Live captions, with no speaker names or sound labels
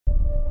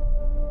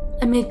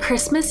Amid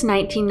Christmas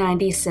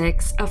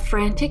 1996, a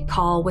frantic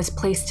call was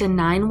placed to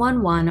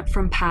 911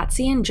 from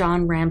Patsy and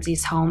John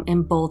Ramsey's home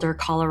in Boulder,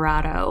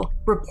 Colorado,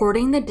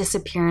 reporting the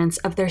disappearance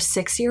of their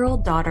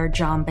 6-year-old daughter,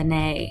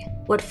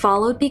 JonBenét. What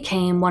followed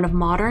became one of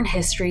modern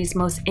history's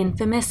most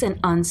infamous and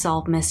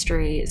unsolved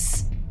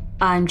mysteries.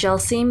 I'm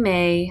Chelsea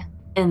May,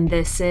 and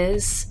this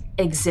is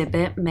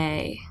Exhibit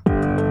May.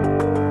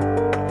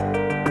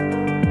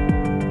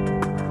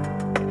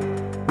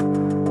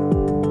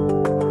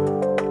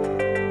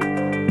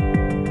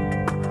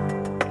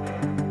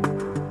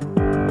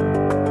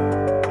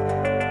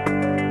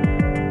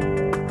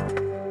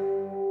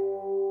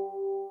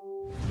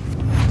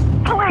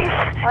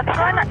 What's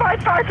going on?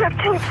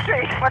 515th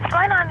Street. What's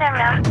going on there,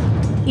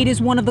 ma'am? It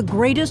is one of the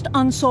greatest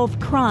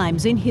unsolved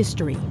crimes in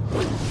history.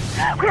 We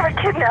have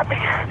a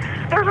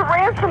kidnapping. There's a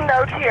ransom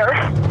note here.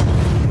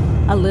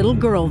 A little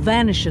girl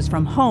vanishes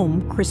from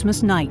home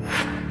Christmas night.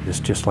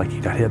 It's just like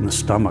you got hit in the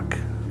stomach.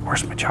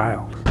 Where's my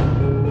child?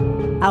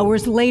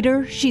 Hours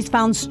later, she's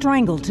found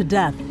strangled to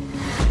death.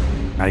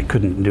 I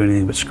couldn't do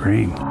anything but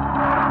scream.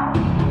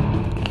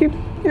 Keep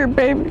your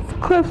babies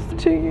close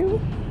to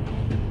you.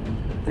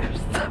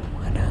 There's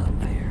someone out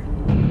there.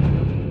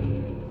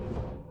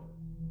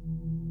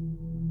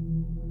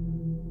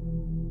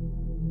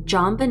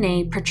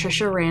 JonBenét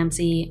Patricia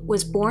Ramsey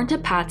was born to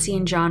Patsy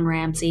and John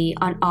Ramsey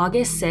on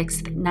August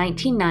 6,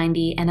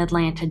 1990 in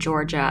Atlanta,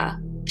 Georgia.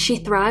 She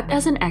thrived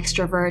as an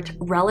extrovert,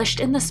 relished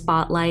in the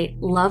spotlight,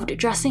 loved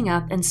dressing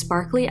up in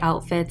sparkly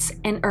outfits,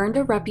 and earned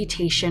a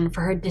reputation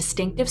for her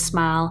distinctive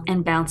smile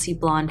and bouncy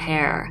blonde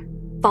hair.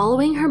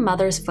 Following her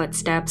mother's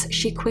footsteps,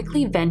 she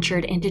quickly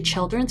ventured into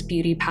children's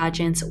beauty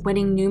pageants,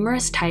 winning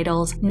numerous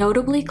titles,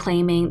 notably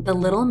claiming the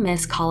Little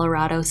Miss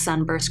Colorado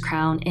Sunburst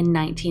crown in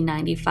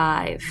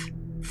 1995.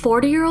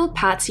 40-year-old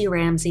Patsy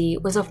Ramsey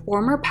was a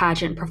former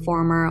pageant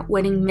performer,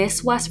 winning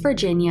Miss West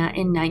Virginia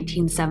in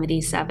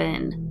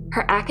 1977.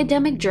 Her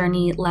academic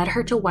journey led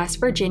her to West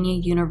Virginia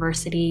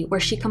University, where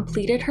she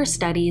completed her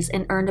studies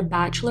and earned a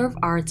Bachelor of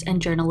Arts in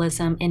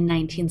Journalism in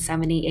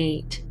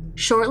 1978.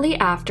 Shortly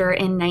after,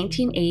 in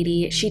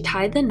 1980, she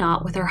tied the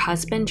knot with her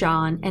husband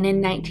John, and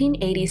in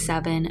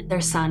 1987,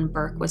 their son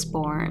Burke was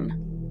born.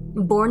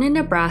 Born in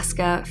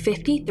Nebraska,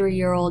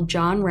 53-year-old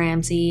John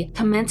Ramsey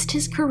commenced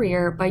his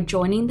career by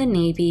joining the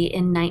Navy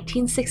in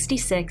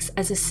 1966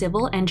 as a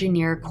Civil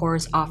Engineer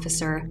Corps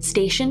officer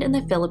stationed in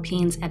the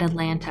Philippines at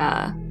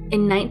Atlanta.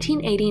 In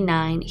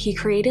 1989, he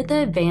created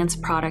the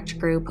Advanced Product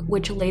Group,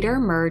 which later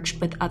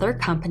merged with other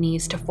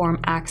companies to form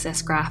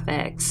Access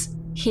Graphics.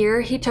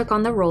 Here, he took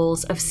on the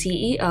roles of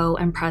CEO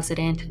and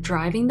president,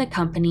 driving the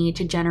company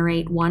to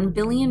generate $1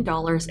 billion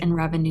in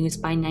revenues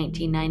by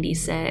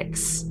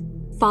 1996.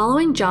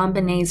 Following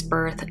JonBenét's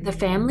birth, the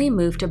family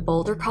moved to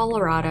Boulder,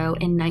 Colorado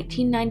in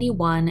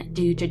 1991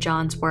 due to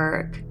John's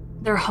work.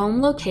 Their home,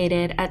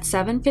 located at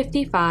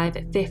 755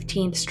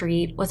 15th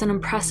Street, was an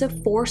impressive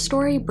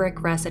 4-story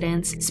brick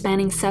residence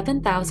spanning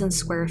 7,000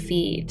 square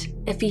feet.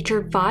 It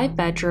featured 5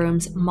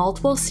 bedrooms,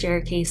 multiple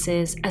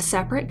staircases, a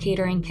separate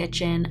catering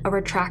kitchen, a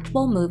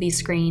retractable movie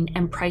screen,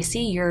 and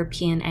pricey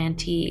European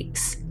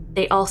antiques.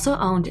 They also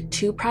owned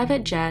 2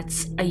 private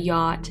jets, a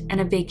yacht,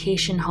 and a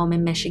vacation home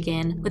in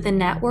Michigan with a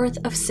net worth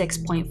of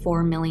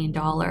 $6.4 million.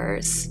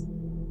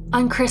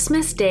 On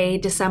Christmas Day,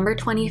 December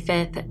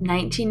 25,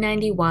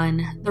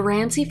 1991, the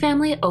Ramsey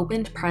family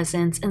opened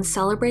presents and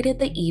celebrated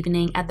the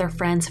evening at their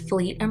friends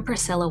Fleet and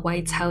Priscilla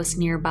White's house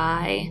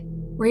nearby.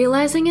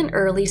 Realizing an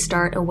early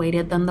start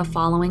awaited them the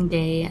following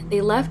day, they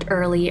left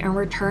early and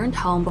returned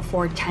home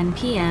before 10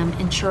 p.m.,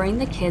 ensuring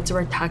the kids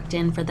were tucked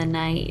in for the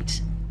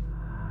night.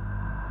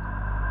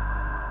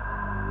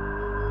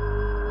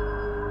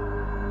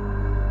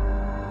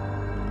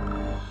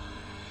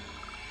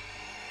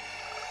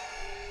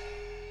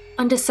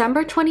 On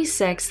December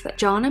 26th,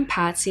 John and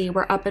Patsy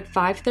were up at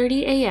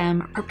 5:30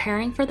 a.m.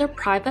 preparing for their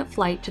private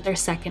flight to their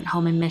second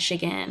home in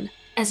Michigan.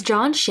 As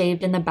John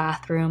shaved in the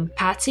bathroom,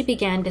 Patsy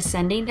began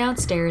descending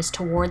downstairs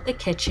toward the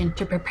kitchen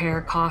to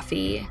prepare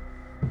coffee.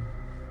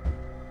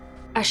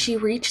 As she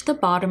reached the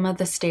bottom of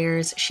the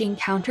stairs, she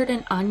encountered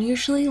an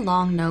unusually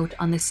long note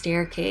on the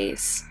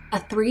staircase, a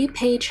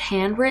 3-page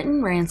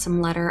handwritten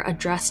ransom letter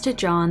addressed to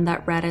John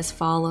that read as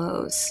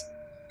follows.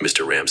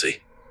 Mr.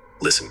 Ramsey,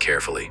 listen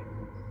carefully.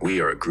 We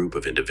are a group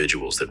of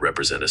individuals that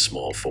represent a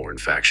small foreign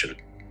faction.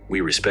 We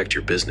respect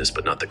your business,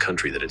 but not the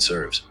country that it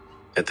serves.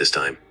 At this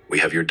time, we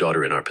have your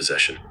daughter in our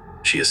possession.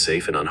 She is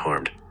safe and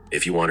unharmed.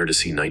 If you want her to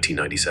see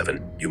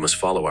 1997, you must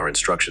follow our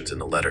instructions in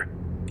the letter.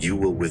 You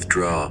will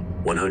withdraw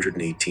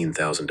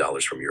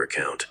 $118,000 from your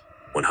account.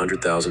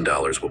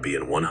 $100,000 will be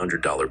in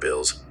 $100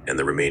 bills, and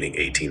the remaining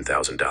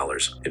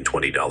 $18,000 in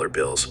 $20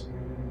 bills.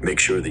 Make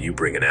sure that you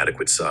bring an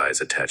adequate size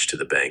attached to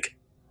the bank.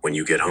 When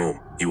you get home,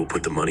 you will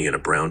put the money in a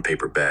brown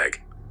paper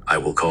bag. I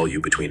will call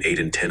you between 8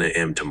 and 10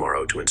 a.m.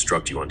 tomorrow to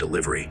instruct you on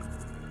delivery.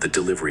 The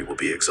delivery will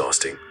be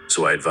exhausting,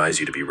 so I advise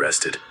you to be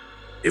rested.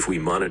 If we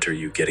monitor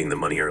you getting the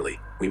money early,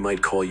 we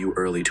might call you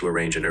early to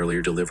arrange an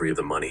earlier delivery of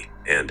the money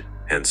and,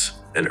 hence,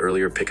 an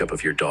earlier pickup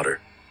of your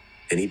daughter.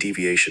 Any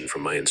deviation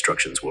from my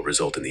instructions will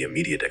result in the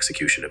immediate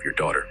execution of your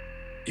daughter.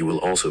 You will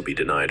also be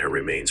denied her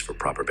remains for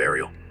proper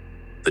burial.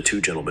 The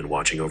two gentlemen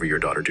watching over your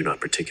daughter do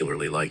not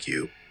particularly like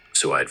you,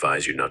 so I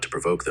advise you not to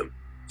provoke them.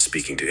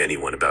 Speaking to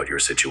anyone about your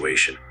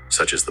situation,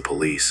 such as the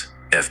police,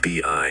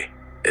 FBI,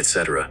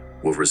 etc.,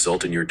 will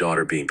result in your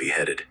daughter being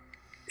beheaded.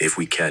 If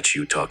we catch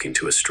you talking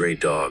to a stray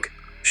dog,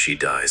 she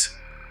dies.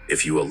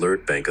 If you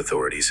alert bank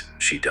authorities,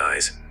 she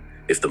dies.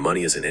 If the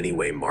money is in any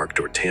way marked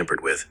or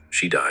tampered with,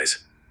 she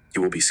dies.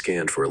 You will be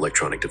scanned for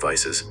electronic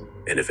devices,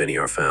 and if any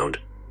are found,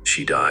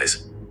 she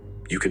dies.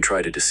 You can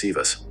try to deceive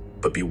us,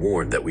 but be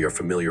warned that we are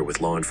familiar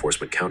with law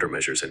enforcement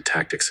countermeasures and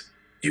tactics.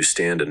 You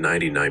stand a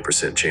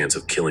 99% chance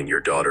of killing your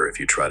daughter if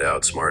you try to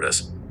outsmart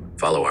us.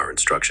 Follow our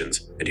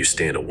instructions, and you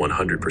stand a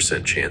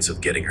 100% chance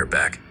of getting her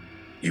back.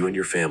 You and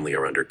your family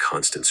are under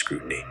constant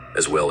scrutiny,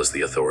 as well as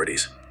the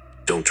authorities.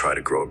 Don't try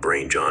to grow a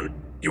brain, John.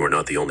 You are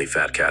not the only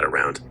fat cat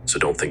around, so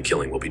don't think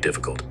killing will be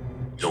difficult.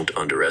 Don't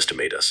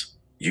underestimate us.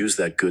 Use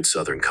that good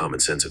Southern common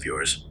sense of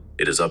yours.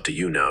 It is up to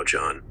you now,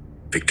 John.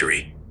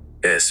 Victory.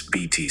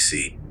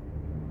 SBTC.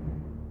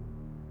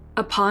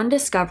 Upon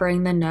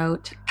discovering the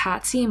note,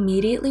 Patsy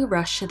immediately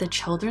rushed to the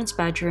children's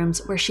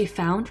bedrooms where she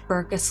found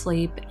Burke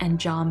asleep and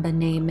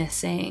JonBenét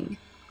missing.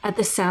 At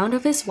the sound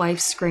of his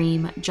wife's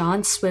scream,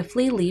 John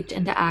swiftly leaped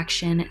into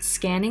action,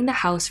 scanning the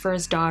house for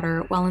his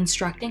daughter while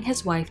instructing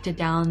his wife to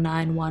dial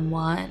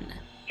 911.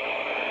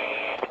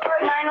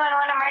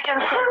 911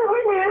 emergency.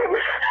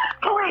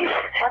 Police.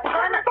 What's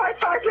going on?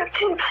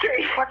 515th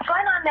Street. What's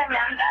going on there,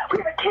 ma'am? We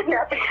have a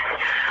kidnapping.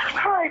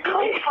 Hurry,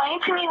 please.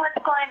 Explain to me what's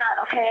going on,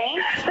 okay?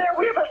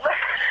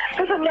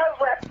 There's a note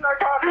left and our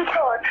daughter's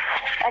gone.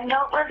 A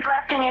note was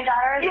left and your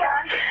daughter is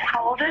gone?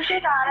 How old is your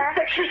daughter?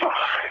 6 years old.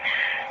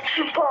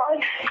 She's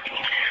gone.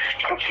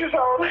 6 years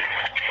old.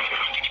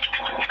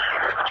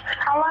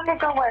 How long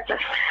ago was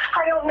this?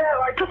 I don't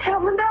know. I just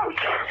found the note.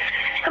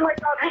 And my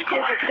daughter's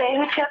gone. Does it say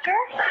who took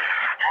her?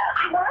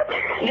 What?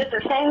 Does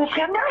it say who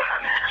took her?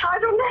 I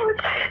don't know.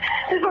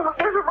 There's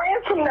a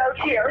ransom note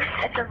here.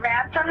 It's a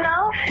ransom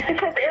note? It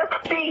says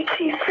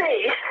SBTC.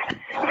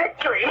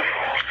 Victory.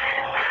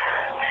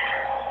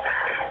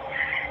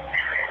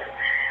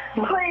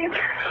 Please.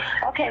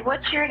 Okay,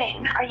 what's your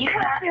name? Are you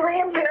Kathy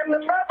Ramsey? I'm the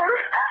mother.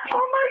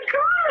 Oh my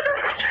God.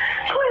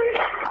 Please.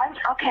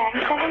 I'm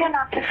sending an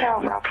officer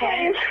over,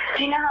 okay? Please.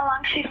 Do you know how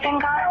long she's been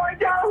gone? No, I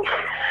don't.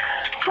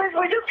 Please,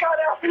 we just got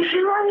out. Is she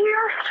right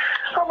here?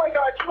 Oh my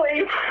God,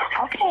 please.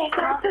 Okay,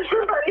 girl. Is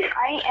somebody?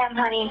 I am,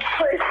 honey.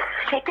 Please.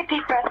 Take a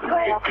deep breath.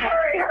 Please. Okay.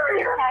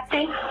 Hurry.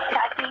 Patsy.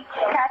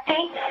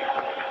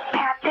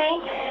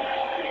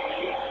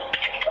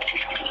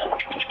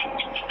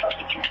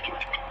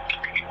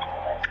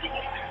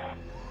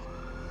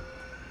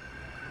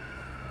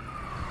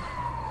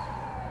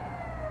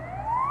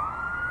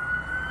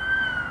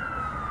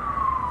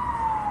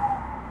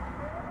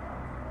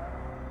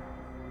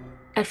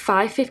 At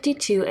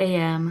 5:52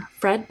 a.m.,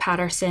 Fred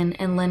Patterson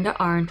and Linda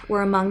Arndt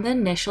were among the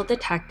initial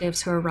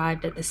detectives who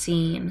arrived at the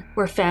scene,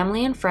 where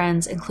family and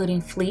friends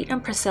including Fleet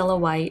and Priscilla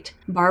White,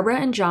 Barbara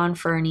and John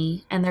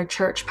Fernie, and their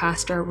church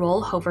pastor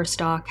Roel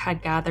Hoverstock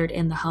had gathered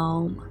in the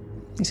home.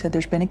 He said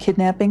there's been a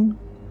kidnapping.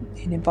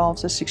 It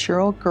involves a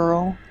 6-year-old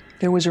girl.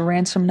 There was a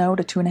ransom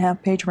note, a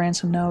 2.5-page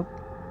ransom note,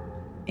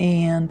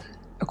 and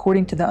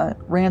according to the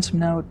ransom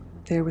note,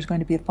 there was going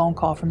to be a phone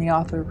call from the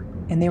author,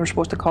 and they were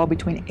supposed to call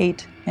between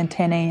 8 and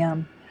 10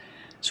 a.m.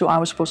 So I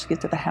was supposed to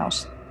get to the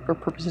house for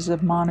purposes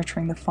of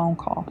monitoring the phone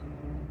call.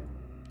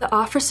 The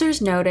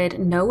officers noted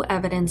no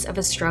evidence of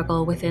a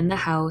struggle within the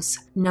house,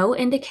 no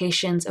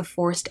indications of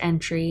forced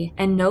entry,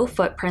 and no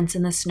footprints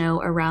in the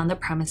snow around the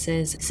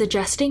premises,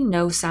 suggesting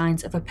no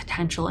signs of a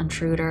potential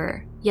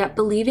intruder. Yet,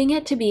 believing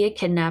it to be a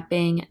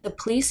kidnapping, the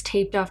police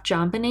taped off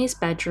JonBenét's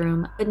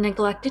bedroom but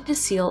neglected to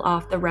seal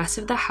off the rest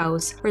of the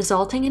house,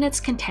 resulting in its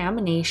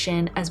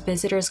contamination as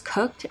visitors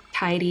cooked,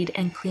 tidied,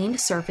 and cleaned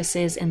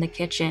surfaces in the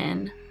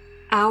kitchen.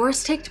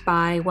 Hours ticked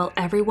by while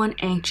everyone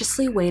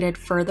anxiously waited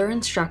further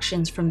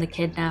instructions from the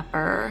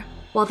kidnapper.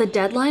 While the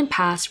deadline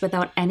passed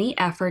without any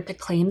effort to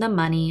claim the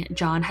money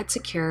John had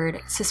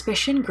secured,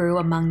 suspicion grew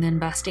among the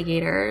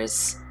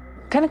investigators.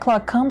 10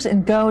 o'clock comes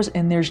and goes,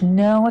 and there's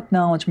no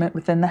acknowledgement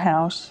within the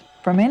house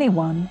from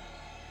anyone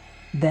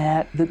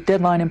that the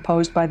deadline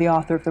imposed by the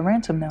author of the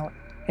ransom note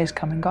is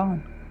come and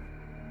gone.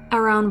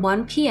 Around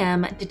 1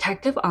 p.m.,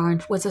 Detective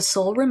Arndt was the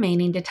sole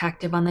remaining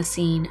detective on the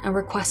scene and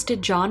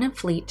requested John and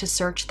Fleet to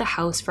search the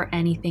house for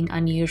anything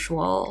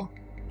unusual.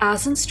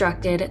 As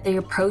instructed, they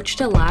approached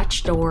a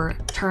latch door,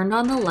 turned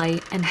on the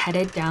light, and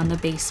headed down the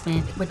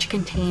basement, which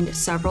contained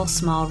several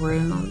small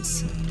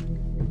rooms.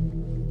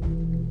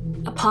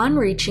 Upon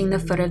reaching the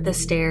foot of the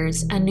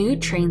stairs, a new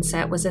train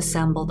set was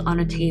assembled on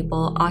a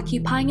table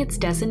occupying its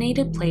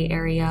designated play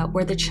area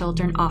where the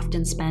children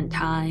often spent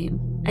time.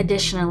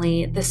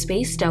 Additionally, the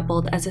space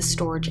doubled as a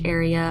storage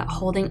area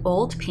holding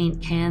old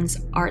paint cans,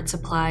 art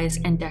supplies,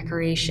 and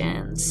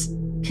decorations.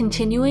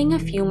 Continuing a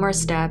few more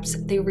steps,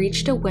 they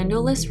reached a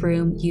windowless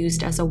room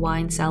used as a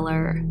wine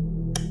cellar.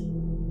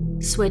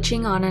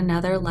 Switching on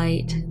another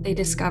light, they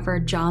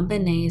discovered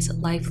JonBenét's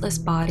lifeless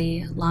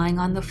body lying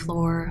on the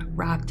floor,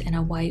 wrapped in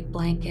a white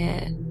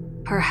blanket.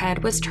 Her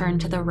head was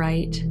turned to the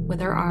right,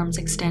 with her arms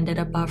extended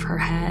above her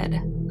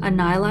head. A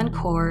nylon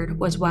cord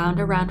was wound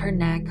around her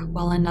neck,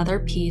 while another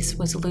piece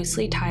was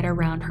loosely tied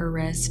around her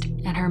wrist,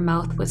 and her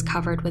mouth was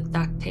covered with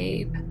duct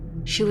tape.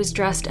 She was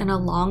dressed in a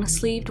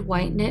long-sleeved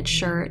white knit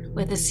shirt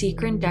with a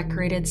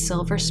sequin-decorated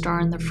silver star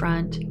in the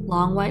front,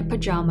 long white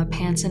pajama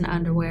pants and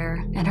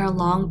underwear, and her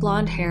long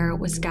blonde hair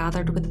was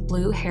gathered with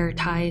blue hair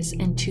ties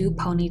in 2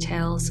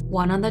 ponytails,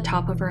 one on the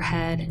top of her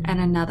head and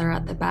another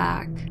at the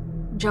back.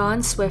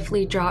 John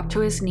swiftly dropped to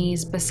his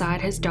knees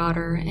beside his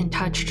daughter and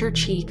touched her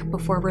cheek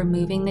before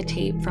removing the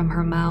tape from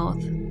her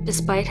mouth.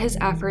 Despite his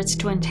efforts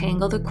to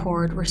untangle the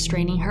cord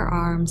restraining her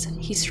arms,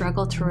 he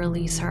struggled to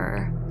release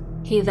her.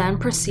 He then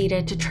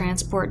proceeded to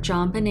transport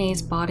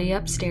JonBenét's body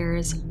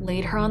upstairs,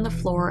 laid her on the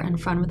floor in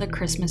front of the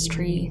Christmas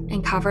tree,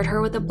 and covered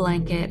her with a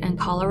blanket and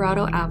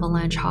Colorado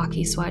Avalanche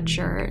hockey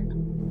sweatshirt.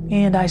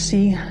 And I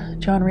see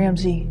John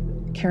Ramsey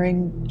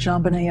carrying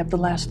JonBenét up the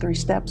last 3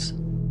 steps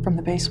from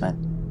the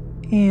basement.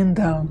 And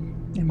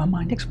my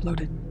mind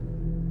exploded.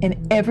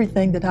 And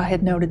everything that I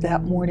had noted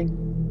that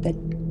morning that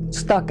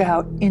stuck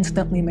out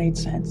instantly made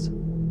sense.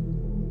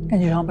 And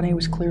JonBenét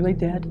was clearly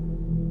dead.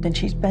 Then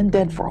she's been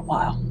dead for a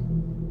while.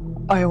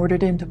 I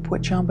ordered him to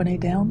put JonBenét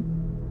down.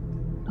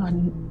 I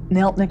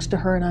knelt next to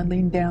her and I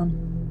leaned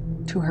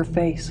down to her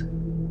face.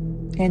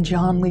 And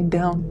John leaned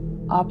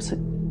down opposite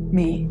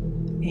me.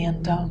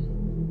 And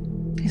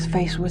his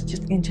face was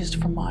just inches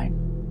from mine.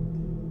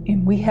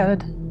 And we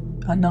had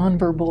a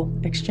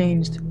nonverbal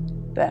exchange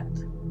that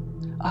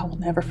I will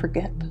never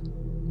forget.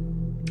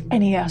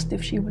 And he asked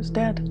if she was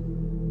dead.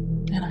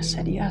 And I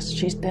said, yes,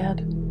 she's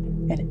dead.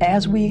 And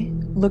as we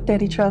looked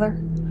at each other,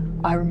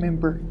 I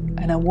remember,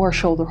 and I wore a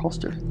shoulder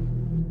holster,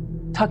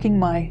 tucking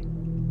my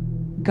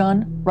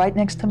gun right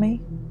next to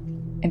me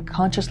and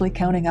consciously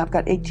counting I've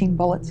got 18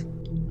 bullets.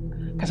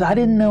 Because I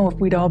didn't know if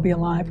we'd all be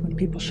alive when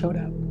people showed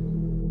up.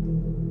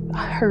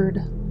 I heard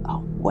a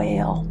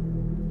wail,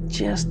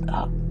 just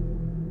a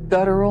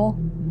guttural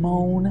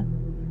moan,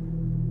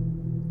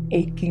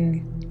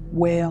 aching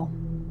wail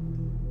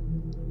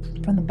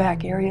from the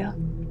back area.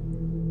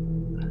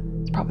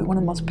 It's probably one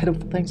of the most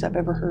pitiful things I've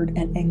ever heard,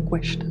 and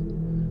anguished.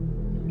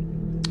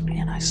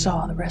 And I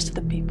saw the rest of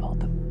the people,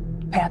 the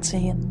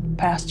Patsy and the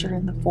pastor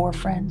and the 4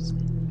 friends,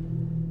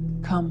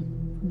 come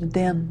from the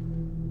den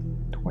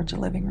towards the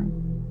living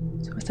room.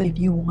 So I said, if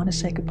you want to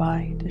say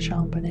goodbye to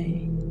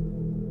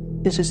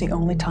JonBenét, this is the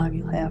only time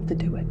you'll have to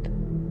do it.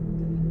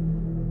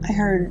 I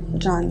heard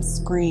John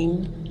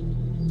scream,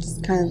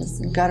 just kind of this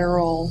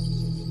guttural,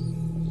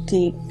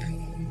 deep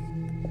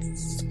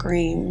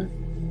scream.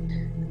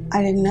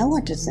 I didn't know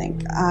what to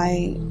think.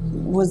 I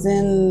was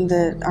in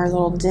our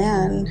little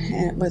den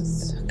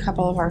with a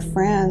couple of our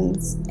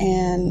friends,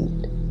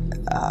 and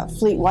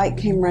Fleet White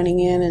came running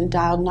in and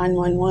dialed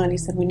 911. He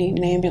said, we need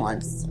an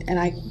ambulance. And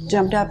I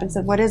jumped up and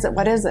said, what is it?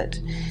 What is it?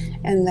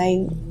 And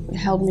they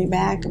held me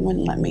back and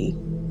wouldn't let me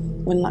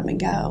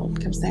go.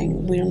 Kept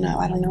saying, we don't know.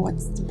 I don't know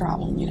what's the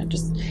problem.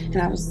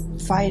 And I was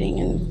fighting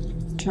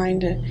and trying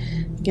to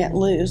get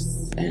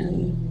loose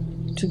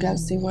and to go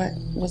see what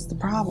was the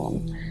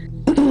problem.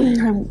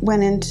 I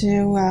went into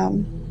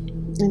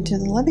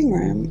the living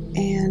room,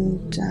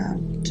 and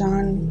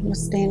John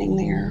was standing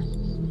there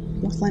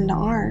with Linda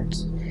Arndt,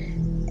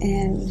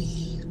 and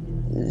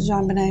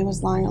JonBenét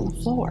was lying on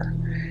the floor,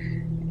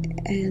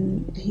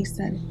 and he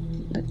said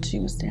that she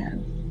was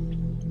dead.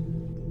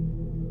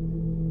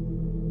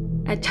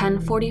 At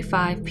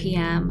 10:45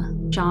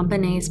 p.m.,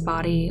 JonBenét's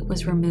body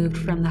was removed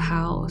from the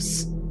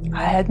house.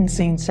 I hadn't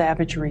seen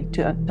savagery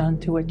done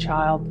to a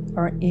child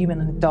or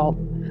even an adult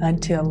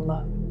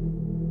until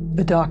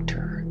the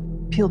doctor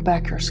peeled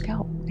back her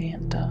scalp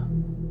and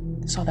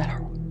saw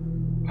that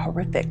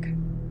horrific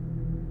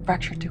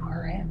fracture to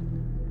her head.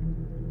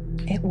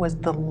 It was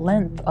the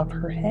length of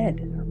her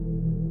head.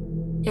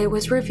 It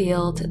was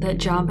revealed that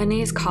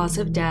JonBenét's cause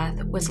of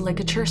death was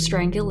ligature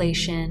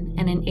strangulation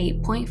and an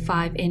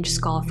 8.5-inch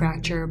skull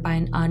fracture by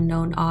an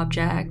unknown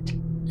object.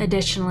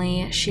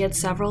 Additionally, she had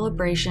several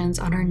abrasions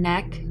on her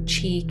neck,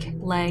 cheek,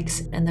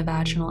 legs, and the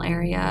vaginal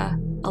area,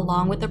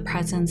 along with the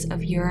presence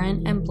of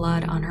urine and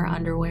blood on her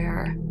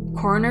underwear.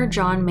 Coroner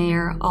John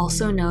Mayer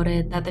also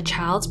noted that the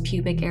child's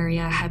pubic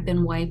area had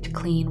been wiped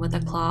clean with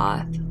a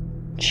cloth.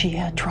 She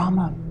had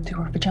trauma to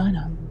her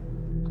vagina.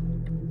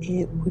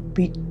 It would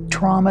be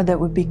trauma that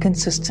would be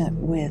consistent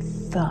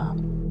with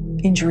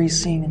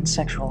injuries seen in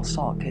sexual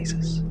assault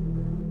cases.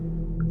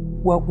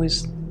 What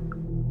was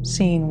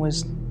seen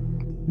was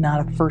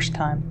not a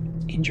first-time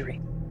injury.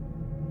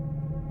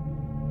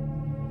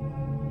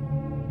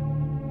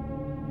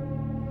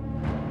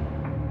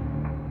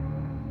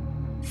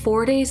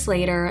 Four days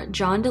later,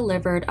 John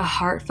delivered a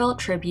heartfelt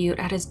tribute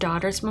at his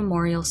daughter's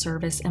memorial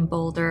service in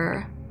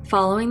Boulder.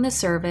 Following the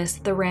service,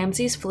 the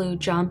Ramseys flew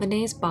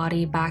JonBenét's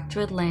body back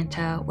to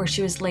Atlanta, where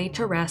she was laid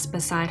to rest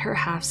beside her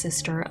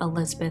half-sister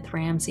Elizabeth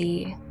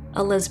Ramsey.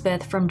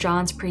 Elizabeth, from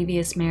John's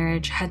previous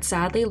marriage, had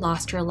sadly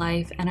lost her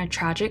life in a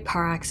tragic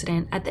car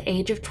accident at the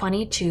age of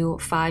 22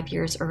 5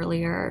 years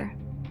earlier.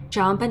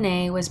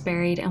 JonBenét was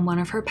buried in one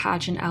of her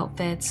pageant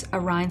outfits, a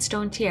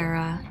rhinestone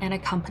tiara, and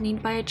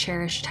accompanied by a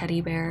cherished teddy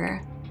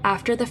bear.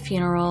 After the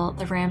funeral,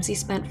 the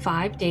Ramseys spent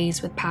 5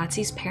 days with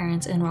Patsy's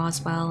parents in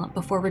Roswell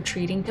before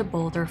retreating to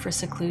Boulder for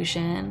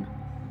seclusion.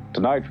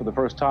 Tonight, for the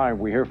first time,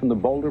 we hear from the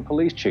Boulder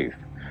police chief.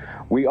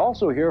 We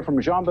also hear from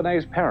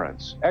JonBenét's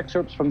parents,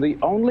 excerpts from the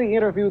only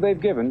interview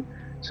they've given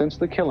since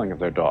the killing of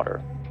their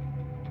daughter.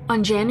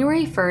 On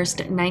January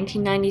 1st,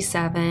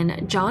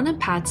 1997, John and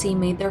Patsy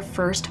made their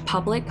first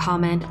public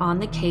comment on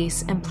the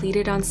case and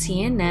pleaded on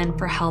CNN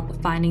for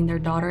help finding their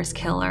daughter's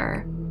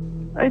killer.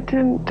 I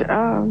couldn't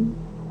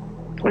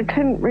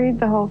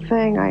read the whole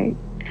thing.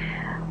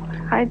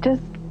 I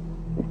just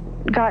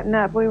gotten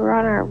up. We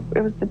were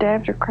it was the day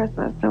after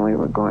Christmas, and we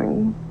were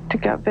going to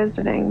go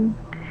visiting.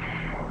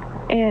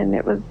 And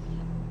it was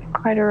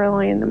quite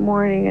early in the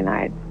morning, and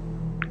I'd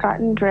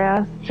gotten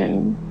dressed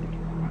and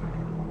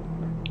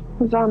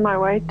was on my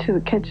way to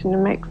the kitchen to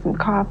make some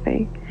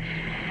coffee.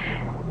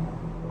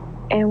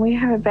 And we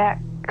have a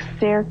back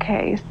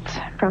staircase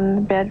from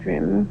the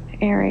bedroom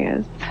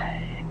areas,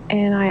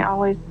 and I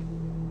always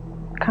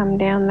come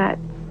down that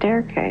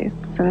staircase,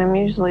 and I'm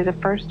usually the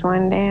first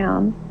one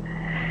down.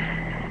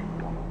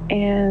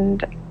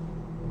 And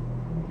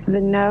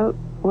the note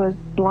was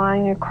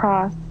lying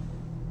across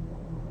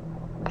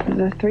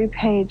the 3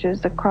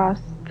 pages across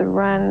the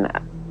run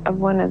of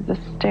one of the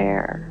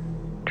stair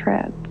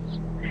treads.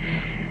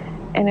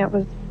 And it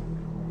was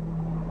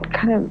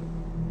kind of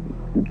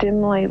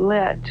dimly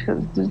lit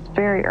because it was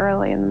very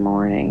early in the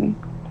morning.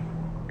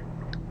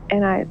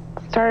 And I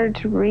started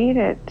to read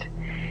it,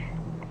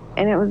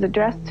 and it was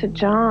addressed to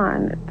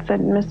John. It said,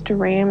 Mr.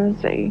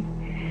 Ramsey.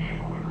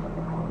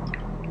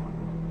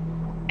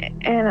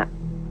 And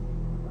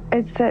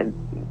it said,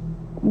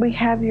 we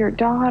have your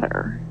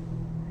daughter.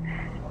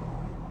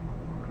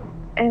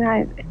 And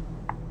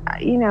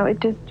it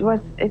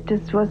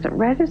just wasn't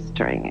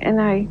registering.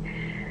 And I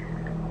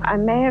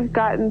may have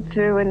gotten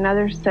through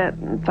another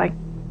sentence, like,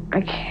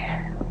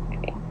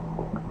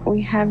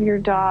 we have your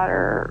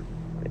daughter,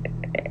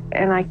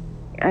 and I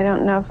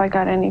don't know if I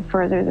got any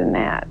further than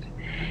that.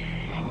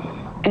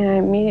 And I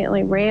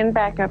immediately ran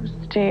back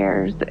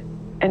upstairs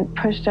and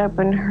pushed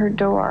open her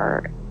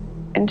door,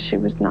 and she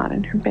was not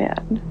in her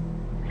bed.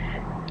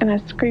 And I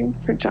screamed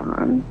for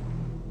John.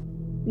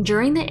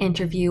 During the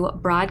interview,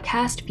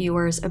 broadcast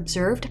viewers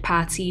observed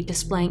Patsy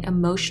displaying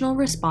emotional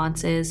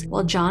responses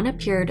while John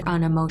appeared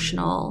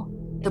unemotional.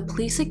 The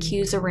police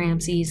accused the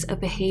Ramseys of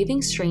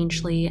behaving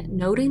strangely,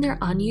 noting their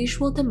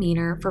unusual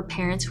demeanor for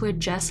parents who had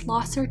just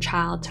lost their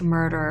child to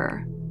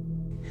murder.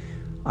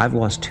 I've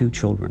lost 2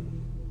 children,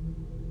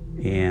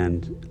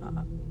 and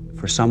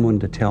for someone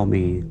to tell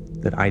me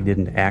that I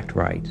didn't act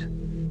right,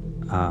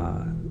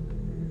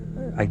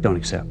 I don't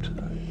accept.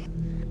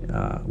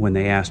 When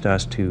they asked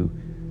us to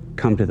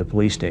come to the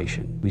police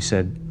station, we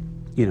said,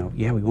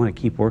 yeah, we want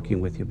to keep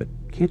working with you, but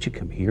can't you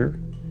come here?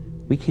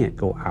 We can't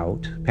go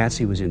out.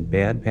 Patsy was in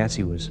bed.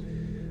 Patsy was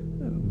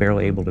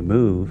barely able to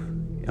move,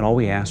 and all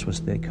we asked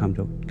was they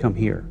come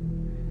here.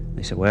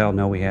 They said, well,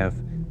 no, we have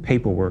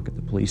paperwork at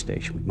the police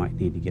station we might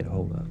need to get a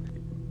hold of.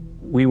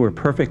 We were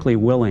perfectly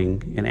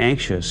willing and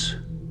anxious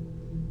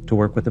to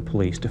work with the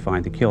police to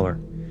find the killer.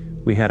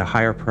 We had a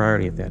higher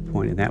priority at that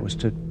point, and that was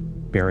to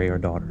bury our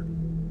daughter.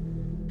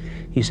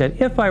 He said,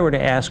 if I were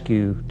to ask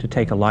you to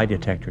take a lie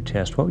detector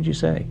test, what would you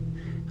say?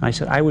 And I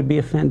said, I would be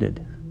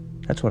offended.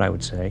 That's what I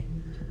would say.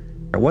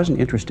 I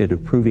wasn't interested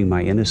in proving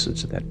my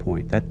innocence at that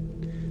point. That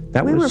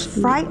we was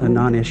were frightened. A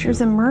non-issue.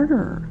 There's a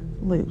murderer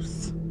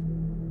loose.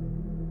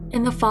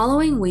 In the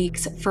following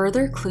weeks,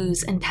 further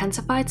clues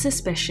intensified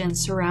suspicions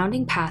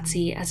surrounding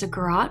Patsy as a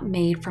garrote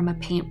made from a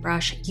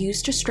paintbrush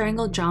used to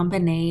strangle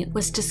JonBenét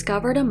was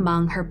discovered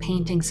among her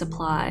painting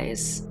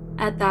supplies.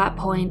 At that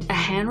point, a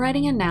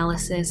handwriting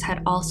analysis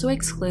had also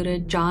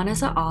excluded John as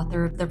the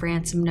author of the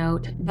ransom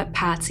note, but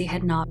Patsy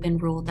had not been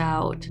ruled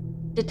out.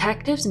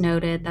 Detectives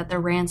noted that the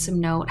ransom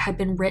note had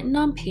been written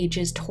on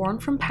pages torn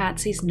from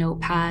Patsy's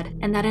notepad,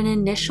 and that an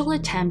initial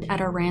attempt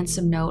at a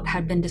ransom note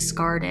had been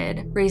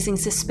discarded, raising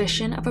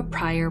suspicion of a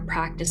prior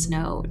practice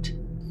note.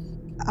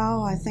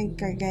 Oh, I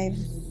think I gave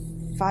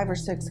 5 or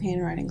 6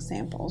 handwriting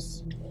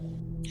samples.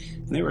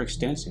 And they were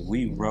extensive.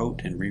 We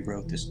wrote and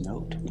rewrote this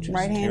note, which was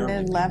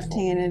right-handed,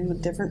 left-handed,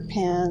 with different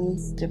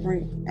pens,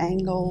 different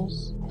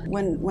angles.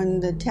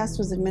 When the test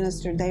was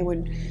administered, they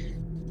would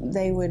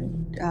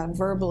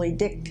verbally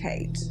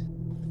dictate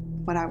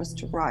what I was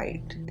to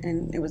write,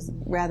 and it was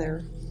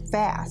rather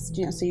fast,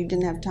 so you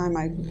didn't have time,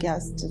 I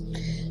guess, to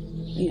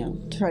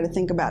try to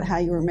think about how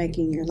you were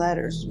making your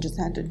letters. You just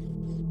had to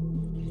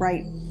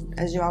write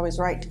as you always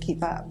write to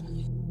keep up.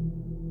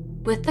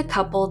 With the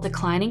couple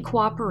declining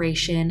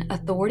cooperation,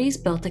 authorities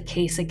built a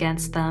case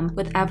against them,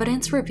 with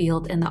evidence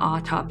revealed in the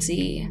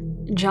autopsy.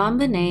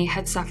 JonBenét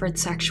had suffered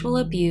sexual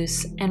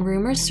abuse, and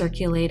rumors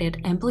circulated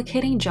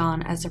implicating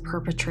John as a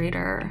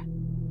perpetrator.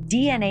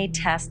 DNA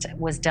test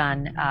was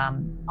done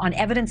on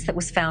evidence that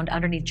was found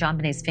underneath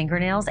JonBenét's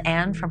fingernails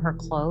and from her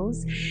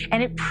clothes,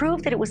 and it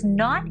proved that it was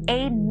not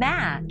a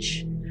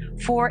match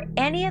for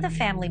any of the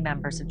family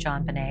members of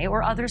JonBenét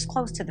or others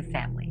close to the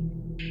family.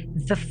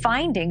 The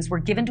findings were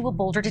given to a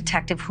Boulder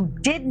detective who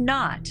did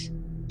not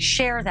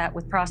share that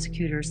with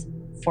prosecutors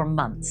for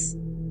months.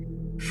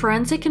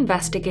 Forensic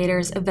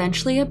investigators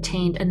eventually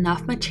obtained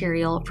enough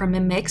material from a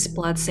mixed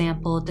blood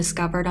sample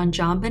discovered on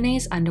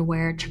JonBenét's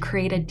underwear to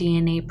create a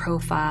DNA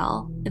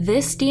profile.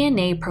 This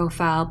DNA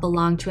profile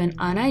belonged to an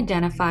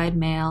unidentified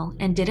male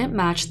and didn't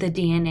match the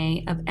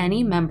DNA of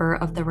any member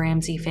of the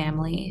Ramsey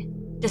family.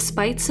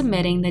 Despite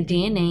submitting the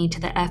DNA to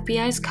the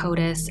FBI's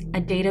CODIS,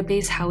 a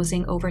database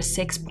housing over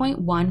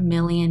 6.1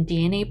 million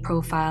DNA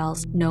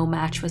profiles, no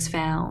match was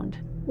found.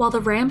 While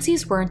the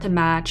Ramseys weren't a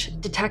match,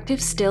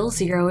 detectives still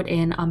zeroed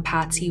in on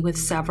Patsy with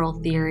several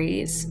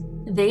theories.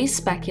 They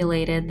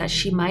speculated that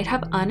she might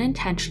have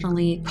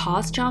unintentionally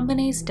caused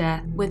JonBenét's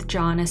death, with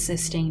John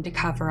assisting to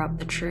cover up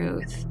the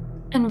truth.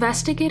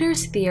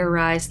 Investigators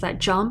theorized that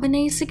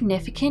JonBenét's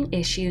significant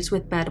issues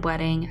with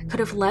bedwetting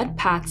could have led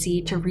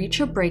Patsy to reach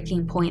a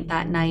breaking point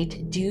that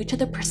night due to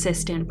the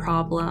persistent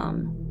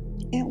problem.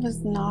 It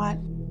was not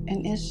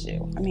an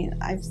issue. I mean,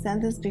 I've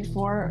said this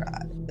before.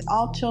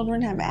 All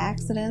children have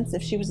accidents.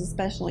 If she was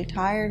especially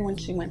tired when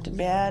she went to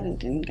bed and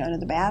didn't go to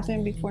the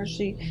bathroom before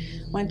she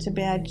went to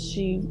bed,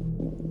 she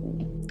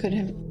could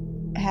have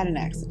had an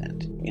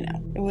accident. You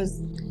know, it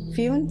was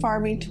few and far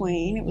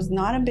between. It was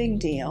not a big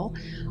deal.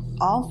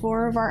 All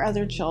four of our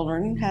other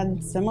children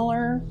had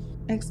similar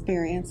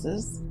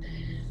experiences.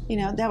 You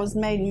know, that was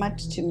made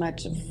much too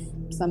much of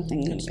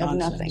something of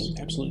nothing.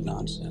 Absolute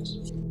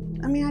nonsense.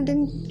 I mean, I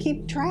didn't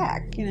keep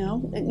track, you know,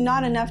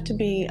 not enough to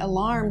be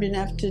alarmed,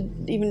 enough to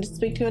even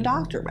speak to a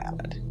doctor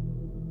about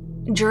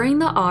it. During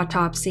the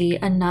autopsy,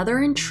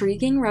 another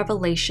intriguing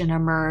revelation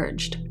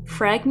emerged.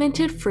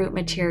 Fragmented fruit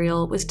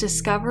material was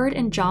discovered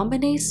in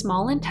JonBenét's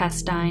small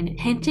intestine,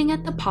 hinting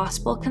at the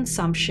possible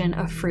consumption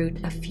of fruit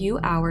a few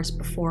hours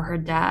before her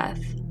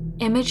death.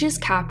 Images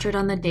captured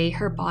on the day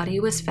her body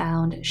was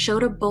found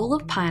showed a bowl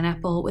of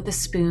pineapple with a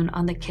spoon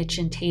on the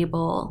kitchen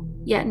table.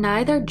 Yet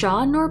neither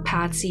John nor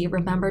Patsy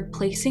remembered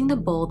placing the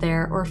bowl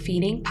there or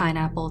feeding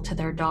pineapple to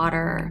their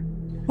daughter.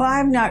 Well,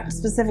 I've not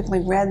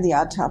specifically read the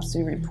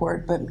autopsy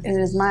report, but it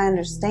is my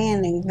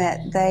understanding that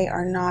they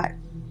are not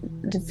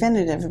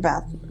definitive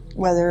about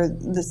whether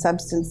the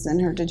substance in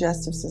her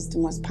digestive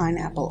system was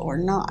pineapple or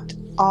not.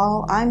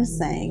 All I'm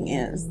saying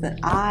is that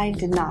I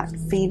did not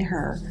feed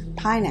her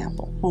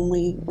pineapple when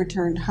we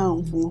returned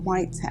home from the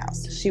White's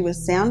house. She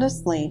was sound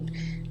asleep.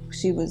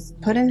 She was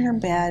put in her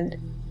bed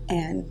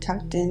and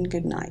tucked in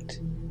good night.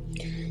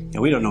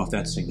 And we don't know if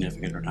that's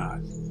significant or not.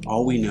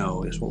 All we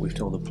know is what we've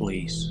told the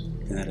police,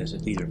 and that is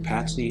that neither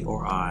Patsy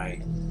or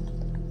I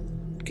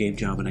gave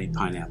JonBenét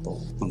pineapple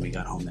when we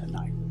got home that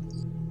night.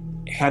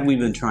 Had we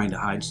been trying to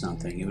hide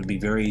something, it would be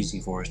very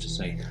easy for us to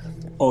say,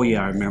 oh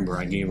yeah, I remember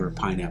I gave her a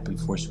pineapple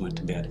before she went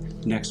to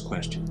bed. Next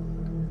question.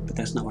 But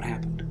that's not what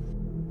happened.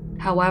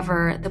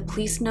 However, the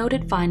police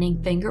noted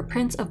finding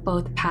fingerprints of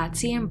both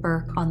Patsy and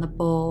Burke on the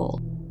bowl.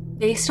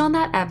 Based on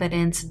that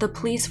evidence, the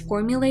police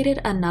formulated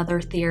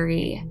another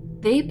theory.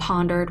 They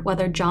pondered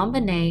whether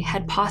JonBenét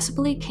had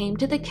possibly came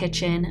to the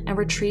kitchen and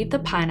retrieved the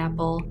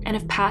pineapple, and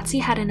if Patsy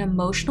had an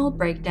emotional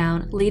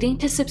breakdown leading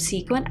to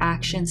subsequent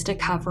actions to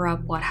cover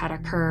up what had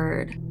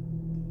occurred.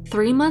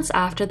 3 months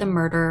after the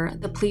murder,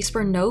 the police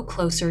were no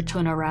closer to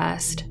an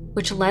arrest,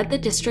 which led the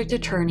district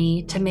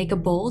attorney to make a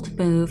bold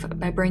move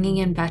by bringing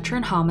in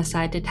veteran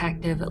homicide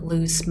detective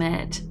Lou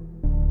Smith.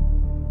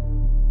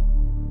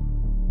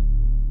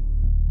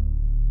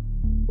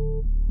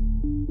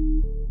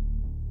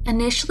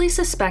 Initially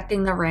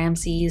suspecting the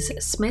Ramseys,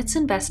 Smith's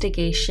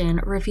investigation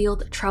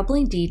revealed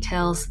troubling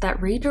details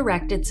that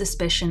redirected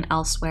suspicion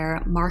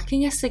elsewhere,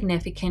 marking a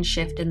significant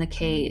shift in the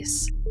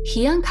case.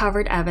 He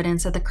uncovered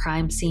evidence at the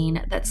crime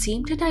scene that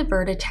seemed to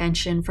divert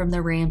attention from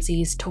the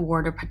Ramseys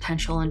toward a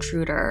potential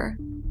intruder.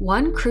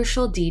 One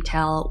crucial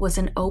detail was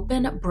an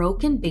open,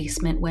 broken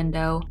basement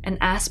window, an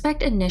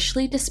aspect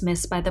initially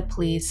dismissed by the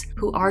police,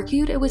 who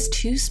argued it was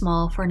too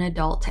small for an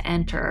adult to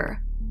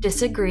enter.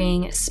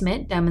 Disagreeing,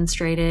 Smith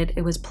demonstrated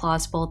it was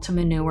plausible to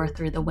maneuver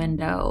through the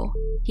window.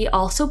 He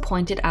also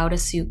pointed out a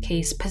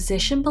suitcase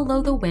positioned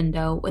below the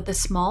window with a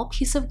small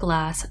piece of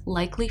glass,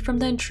 likely from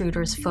the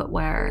intruder's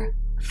footwear.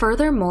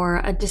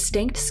 Furthermore, a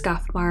distinct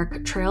scuff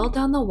mark trailed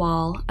down the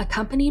wall,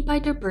 accompanied by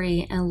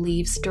debris and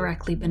leaves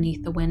directly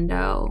beneath the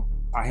window.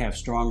 I have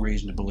strong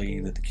reason to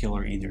believe that the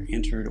killer either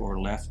entered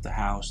or left the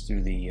house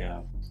through the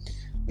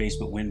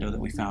basement window that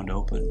we found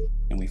open,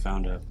 and we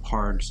found a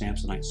hard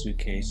Samsonite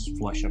suitcase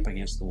flush up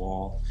against the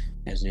wall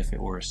as if it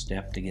were a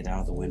step to get out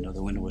of the window.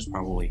 The window was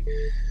probably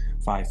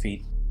 5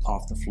 feet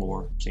off the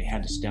floor, so you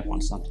had to step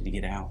on something to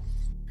get out.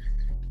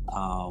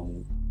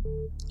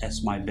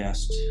 That's my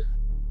best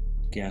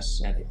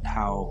guess at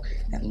how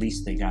at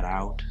least they got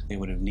out. They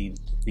would have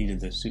needed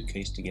the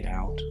suitcase to get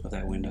out of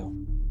that window.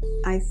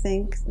 I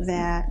think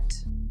that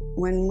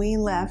when we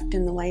left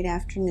in the late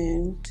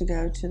afternoon to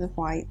go to the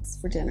Whites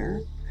for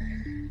dinner,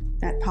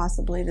 that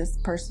possibly this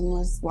person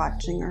was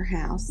watching our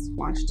house,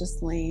 watched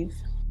us leave,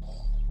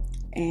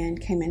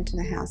 and came into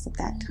the house at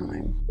that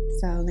time.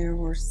 So there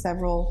were it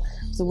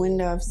was a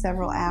window of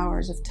several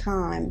hours of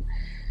time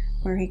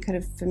where he could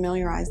have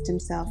familiarized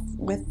himself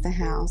with the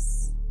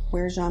house,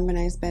 where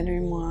JonBenét's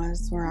bedroom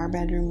was, where our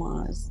bedroom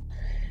was,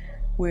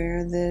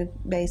 where the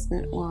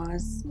basement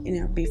was,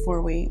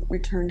 before we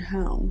returned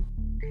home.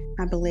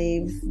 I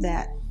believe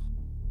that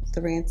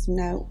the ransom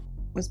note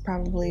was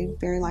probably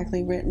very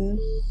likely written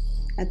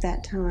at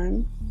that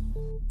time.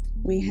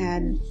 We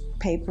had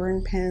paper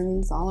and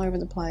pens all over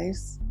the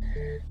place,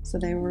 so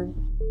they were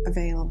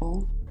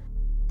available.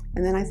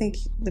 And then I think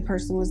the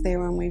person was there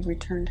when we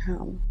returned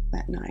home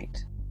that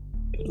night.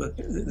 Look,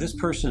 this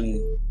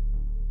person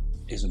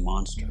is a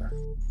monster.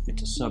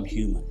 It's a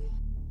subhuman.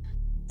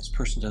 This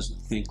person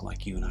doesn't think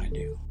like you and I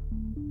do.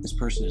 This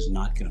person is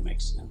not going to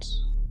make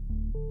sense.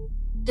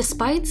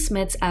 Despite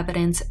Smith's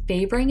evidence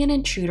favoring an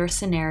intruder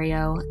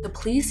scenario, the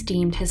police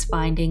deemed his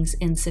findings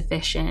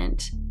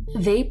insufficient.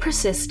 They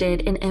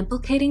persisted in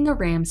implicating the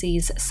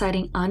Ramseys,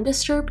 citing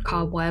undisturbed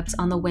cobwebs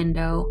on the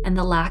window and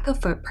the lack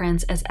of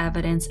footprints as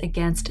evidence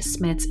against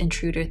Smith's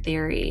intruder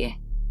theory.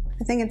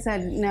 I think it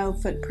said no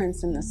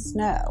footprints in the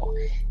snow,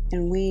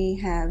 and we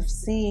have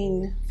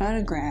seen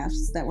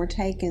photographs that were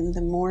taken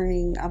the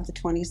morning of the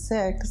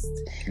 26th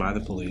By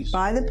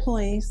the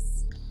police.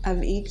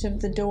 Of each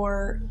of the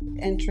door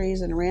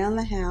entries and around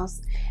the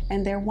house,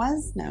 and there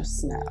was no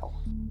snow.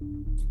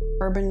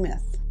 Urban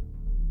myth.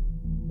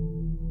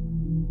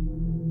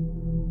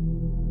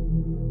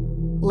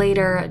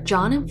 Later,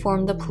 John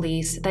informed the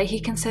police that he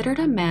considered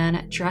a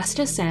man dressed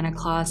as Santa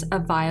Claus a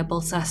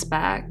viable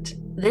suspect.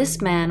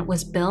 This man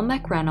was Bill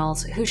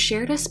McReynolds, who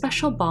shared a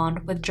special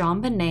bond with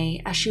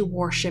JonBenét as she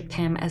worshipped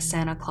him as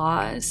Santa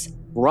Claus.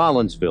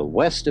 Rollinsville,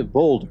 west of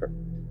Boulder,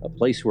 a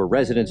place where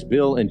residents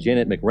Bill and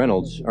Janet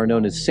McReynolds are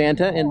known as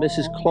Santa and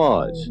Mrs.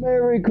 Claus.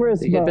 Merry Christmas.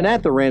 They had been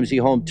at the Ramsey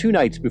home 2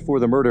 nights before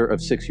the murder of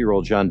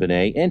 6-year-old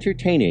JonBenét,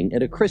 entertaining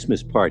at a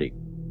Christmas party.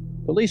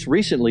 Police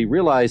recently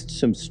realized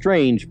some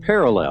strange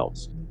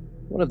parallels.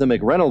 One of the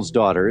McReynolds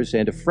daughters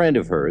and a friend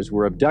of hers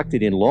were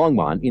abducted in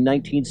Longmont in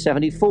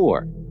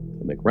 1974.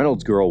 The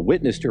McReynolds girl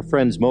witnessed her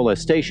friend's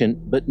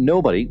molestation, but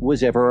nobody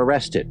was ever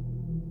arrested.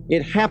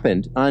 It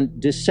happened on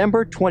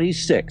December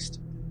 26th,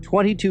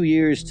 22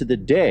 years to the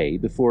day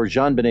before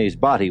JonBenét's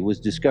body was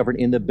discovered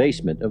in the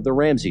basement of the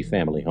Ramsey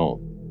family home.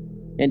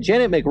 And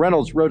Janet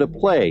McReynolds wrote a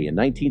play in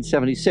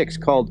 1976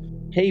 called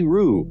Hey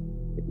Roo.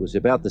 It was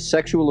about the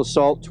sexual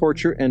assault,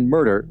 torture, and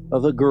murder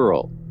of a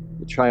girl.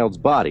 The child's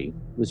body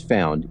was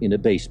found in a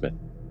basement.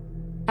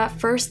 At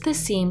first, this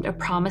seemed a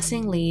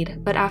promising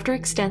lead, but after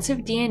extensive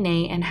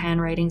DNA and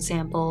handwriting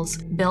samples,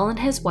 Bill and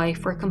his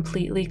wife were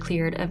completely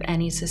cleared of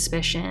any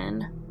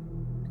suspicion.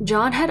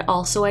 John had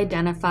also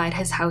identified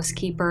his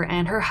housekeeper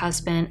and her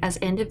husband as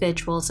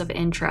individuals of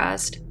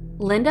interest.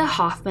 Linda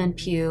Hoffman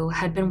Pugh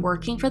had been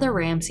working for the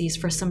Ramseys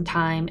for some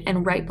time,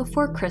 and right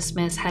before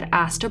Christmas had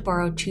asked to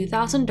borrow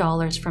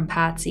 $2,000 from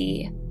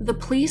Patsy. The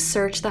police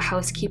searched the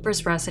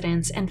housekeeper's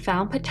residence and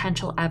found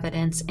potential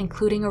evidence,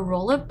 including a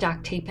roll of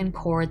duct tape and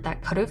cord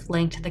that could have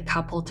linked the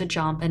couple to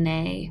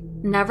JonBenét.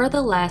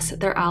 Nevertheless,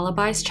 their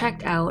alibis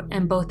checked out,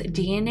 and both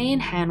DNA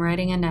and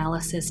handwriting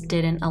analysis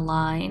didn't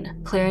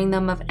align, clearing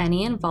them of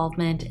any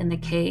involvement in the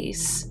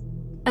case.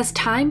 As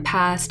time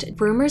passed,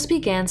 rumors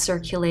began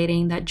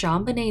circulating that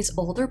JonBenét's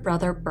older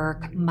brother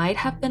Burke might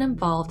have been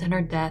involved in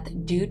her death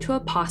due to a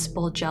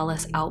possible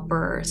jealous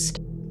outburst.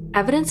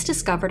 Evidence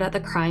discovered at the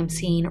crime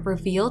scene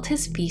revealed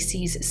his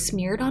feces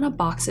smeared on a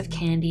box of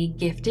candy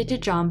gifted to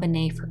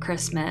JonBenét for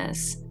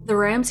Christmas. The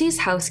Ramseys'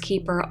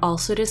 housekeeper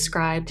also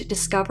described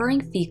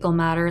discovering fecal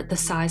matter the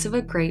size of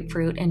a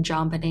grapefruit in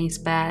JonBenét's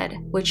bed,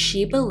 which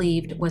she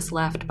believed was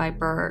left by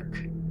Burke.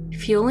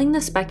 Fueling the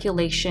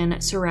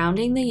speculation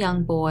surrounding the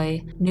young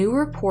boy, new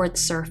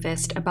reports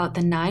surfaced about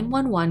the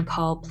 911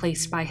 call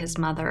placed by his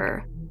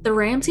mother. The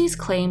Ramseys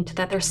claimed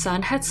that their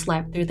son had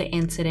slept through the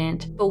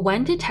incident, but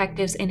when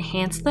detectives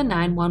enhanced the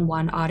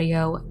 911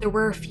 audio, there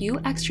were a few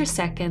extra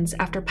seconds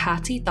after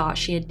Patsy thought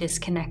she had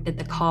disconnected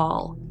the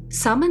call.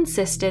 Some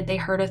insisted they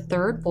heard a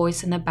third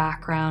voice in the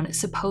background,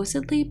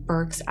 supposedly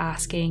Burke's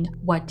asking,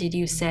 "What did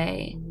you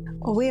say?"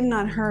 Well, we have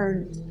not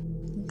heard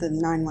the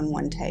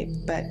 911 tape,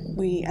 but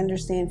we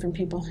understand from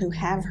people who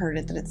have heard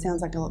it that it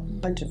sounds like a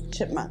bunch of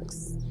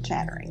chipmunks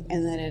chattering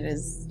and that it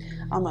is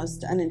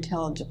almost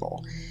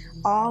unintelligible.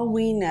 All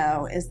we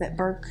know is that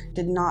Burke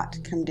did not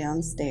come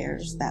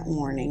downstairs that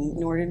morning,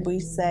 nor did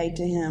we say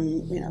to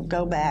him,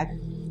 go back,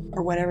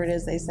 or whatever it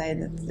is they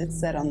say that's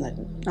said on the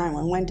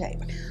 911 tape.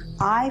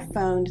 I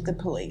phoned the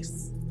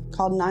police,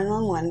 called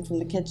 911 from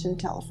the kitchen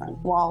telephone,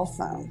 wall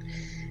phone,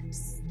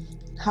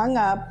 hung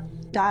up,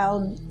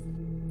 dialed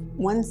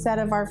one set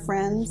of our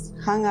friends,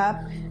 hung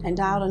up, and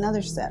dialed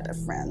another set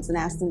of friends and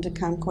asked them to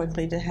come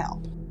quickly to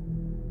help.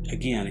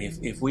 Again,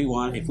 if we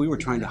were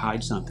trying to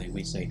hide something,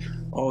 we'd say,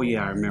 oh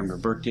yeah, I remember,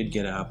 Burke did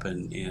get up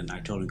and I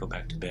told him to go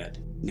back to bed.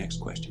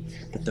 Next question.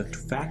 But the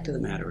fact of the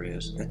matter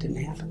is, that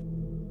didn't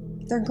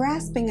happen. They're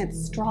grasping at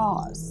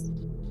straws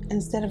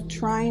instead of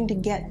trying to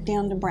get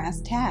down to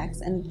brass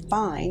tacks and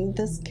find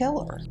this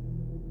killer.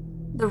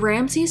 The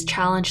Ramseys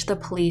challenged the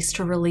police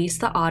to release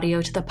the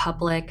audio to the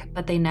public,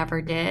 but they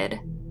never did.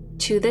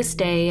 To this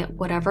day,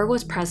 whatever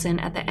was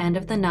present at the end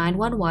of the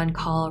 911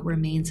 call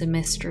remains a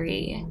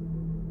mystery.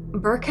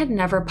 Burke had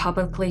never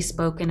publicly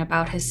spoken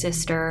about his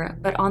sister,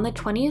 but on the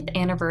 20th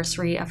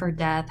anniversary of her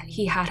death,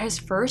 he had his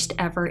first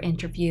ever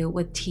interview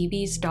with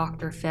TV's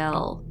Dr.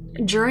 Phil.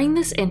 During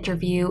this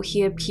interview,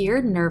 he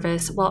appeared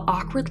nervous while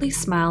awkwardly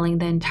smiling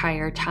the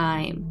entire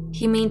time.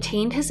 He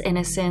maintained his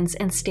innocence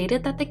and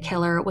stated that the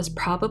killer was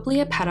probably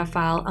a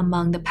pedophile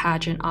among the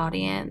pageant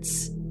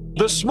audience.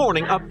 This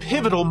morning, a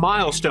pivotal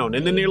milestone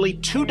in the nearly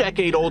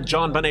 2-decade-old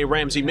JonBenét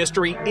Ramsey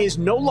mystery is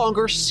no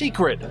longer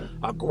secret.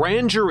 A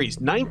grand jury's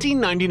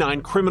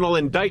 1999 criminal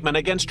indictment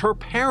against her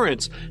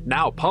parents,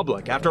 now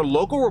public after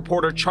local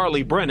reporter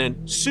Charlie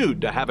Brennan sued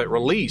to have it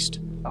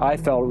released. I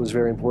felt it was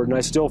very important,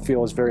 I still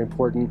feel it's very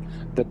important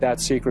that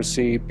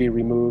secrecy be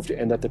removed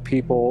and that the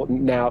people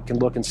now can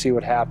look and see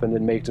what happened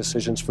and make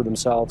decisions for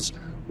themselves,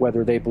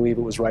 whether they believe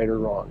it was right or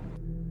wrong.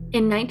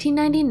 In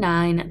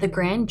 1999, the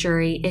grand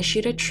jury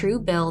issued a true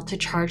bill to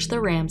charge the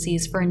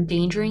Ramseys for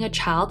endangering a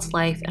child's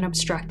life and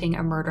obstructing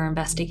a murder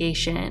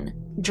investigation.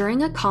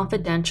 During a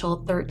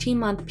confidential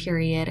 13-month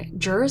period,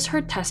 jurors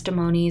heard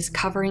testimonies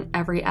covering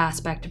every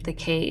aspect of the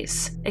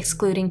case,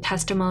 excluding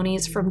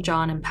testimonies from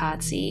John and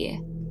Patsy.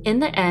 In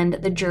the end,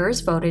 the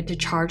jurors voted to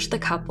charge the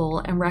couple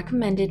and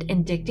recommended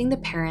indicting the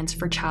parents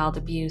for child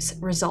abuse,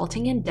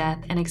 resulting in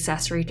death and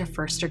accessory to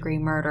first-degree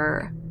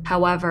murder.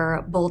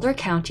 However, Boulder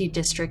County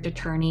District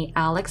Attorney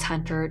Alex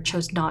Hunter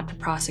chose not to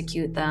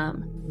prosecute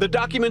them. The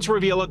documents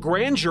reveal a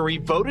grand jury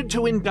voted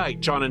to indict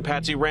John and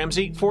Patsy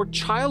Ramsey for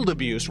child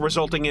abuse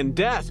resulting in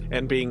death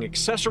and being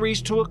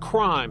accessories to a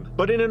crime.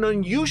 But in an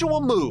unusual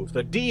move,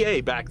 the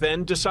DA back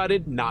then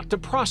decided not to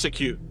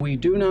prosecute. We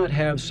do not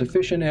have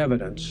sufficient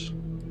evidence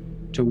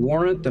to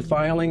warrant the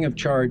filing of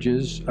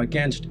charges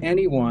against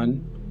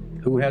anyone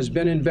who has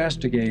been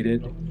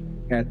investigated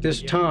at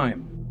this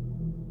time.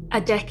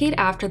 A decade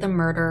after the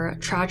murder,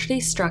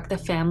 tragedy struck the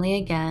family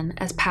again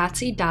as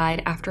Patsy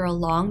died after a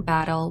long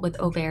battle with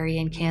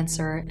ovarian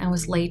cancer and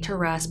was laid to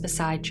rest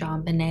beside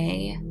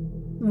JonBenét.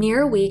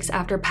 Mere weeks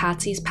after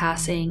Patsy's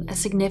passing, a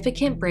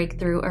significant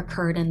breakthrough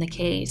occurred in the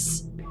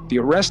case. The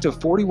arrest of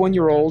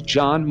 41-year-old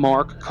John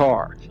Mark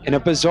Carr. In a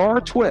bizarre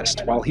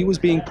twist, while he was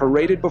being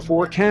paraded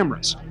before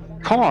cameras,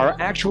 Carr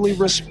actually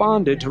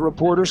responded to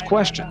reporters'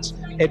 questions,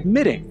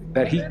 admitting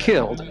that he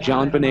killed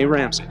JonBenét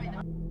Ramsey.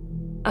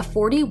 A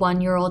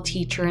 41-year-old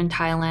teacher in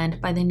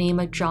Thailand by the name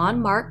of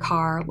John Mark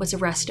Carr was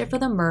arrested for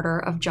the murder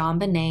of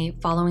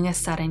JonBenét following a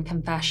sudden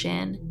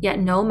confession, yet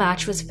no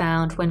match was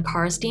found when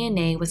Carr's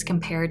DNA was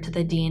compared to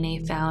the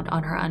DNA found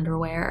on her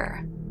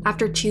underwear.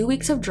 After 2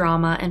 weeks of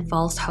drama and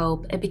false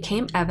hope, it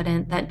became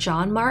evident that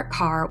John Mark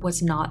Carr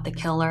was not the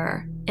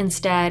killer.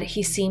 Instead,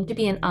 he seemed to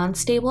be an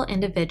unstable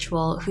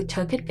individual who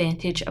took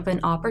advantage of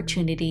an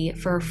opportunity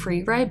for a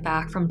free ride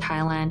back from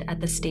Thailand at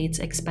the state's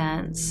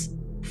expense.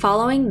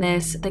 Following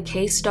this, the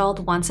case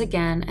stalled once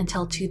again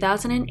until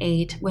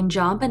 2008 when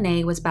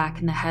JonBenét was back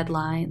in the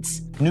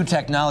headlines. New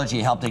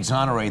technology helped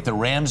exonerate the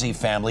Ramsey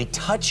family.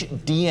 Touch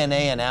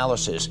DNA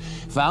analysis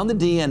found the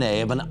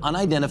DNA of an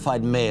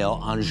unidentified male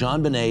on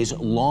JonBenét's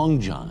long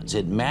johns.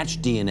 It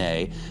matched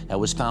DNA that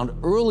was found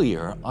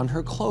earlier on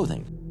her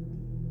clothing.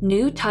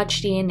 New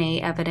touch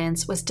DNA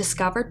evidence was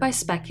discovered by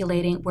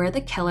speculating where the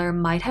killer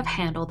might have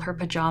handled her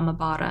pajama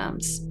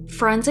bottoms.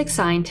 Forensic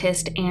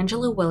scientist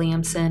Angela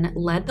Williamson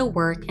led the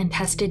work and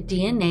tested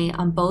DNA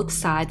on both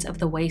sides of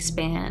the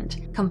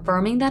waistband,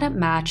 confirming that it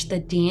matched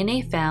the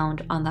DNA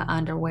found on the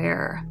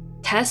underwear.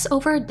 Tests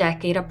over a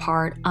decade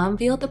apart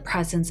unveiled the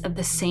presence of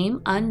the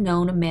same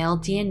unknown male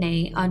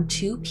DNA on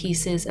 2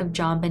 pieces of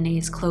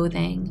JonBenét's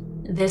clothing.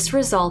 This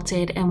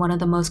resulted in one of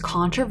the most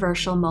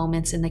controversial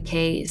moments in the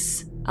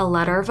case. A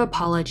letter of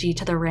apology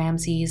to the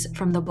Ramseys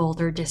from the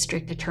Boulder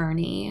District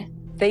Attorney.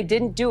 They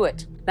didn't do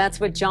it. That's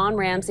what John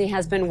Ramsey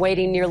has been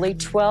waiting nearly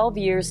 12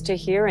 years to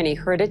hear, and he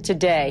heard it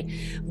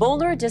today.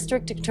 Boulder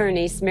District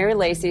Attorney Mary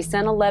Lacey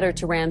sent a letter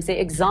to Ramsey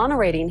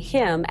exonerating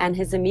him and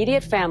his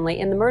immediate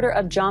family in the murder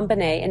of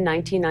JonBenét in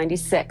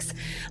 1996.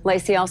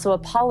 Lacey also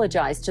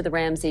apologized to the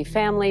Ramsey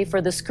family for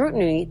the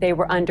scrutiny they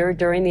were under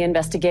during the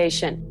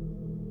investigation.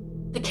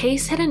 The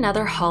case hit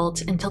another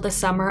halt until the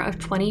summer of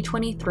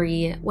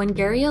 2023 when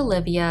Gary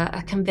Olivia,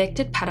 a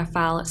convicted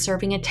pedophile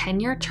serving a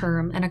 10-year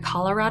term in a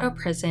Colorado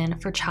prison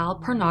for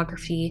child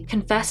pornography,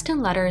 confessed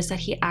in letters that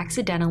he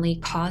accidentally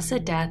caused the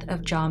death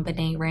of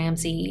JonBenét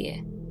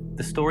Ramsey.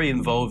 The story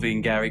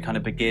involving Gary kind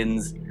of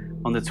begins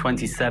on the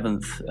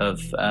 27th of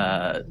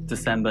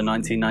December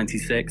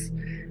 1996.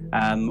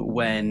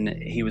 When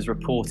he was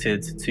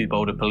reported to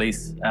Boulder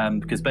police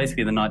because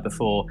basically the night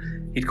before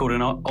he'd called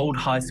an old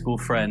high school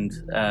friend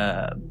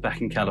back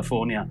in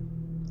California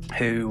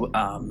who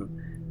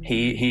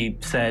he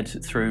said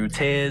through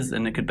tears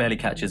and could barely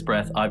catch his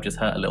breath, "I've just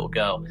hurt a little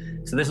girl."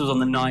 So this was on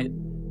the night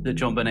that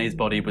JonBenét's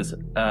body was,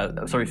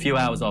 a few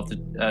hours after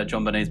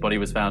JonBenét's body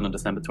was found on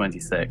December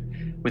 26th.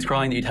 He was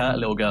crying that he'd hurt a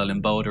little girl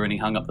in Boulder and he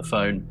hung up the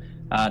phone.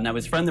 Now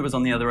his friend that was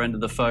on the other end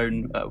of the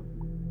phone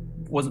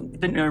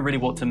didn't know really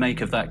what to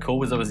make of that call,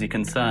 was obviously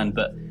concerned,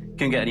 but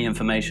couldn't get any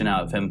information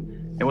out of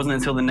him. It wasn't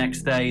until the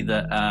next day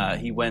that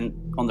he went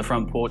on the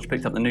front porch,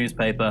 picked up the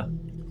newspaper,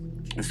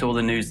 and saw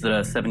the news that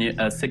a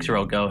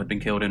 6-year-old girl had been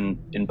killed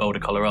in Boulder,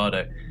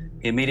 Colorado.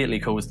 He immediately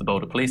calls the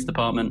Boulder Police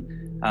Department,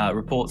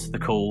 reports the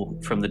call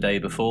from the day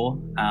before,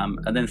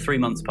 and then 3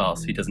 months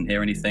pass. He doesn't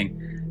hear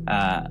anything,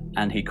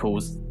 and he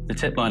calls the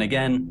tip line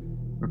again,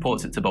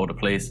 reports it to Boulder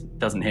Police,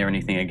 doesn't hear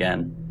anything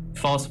again.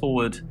 Fast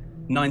forward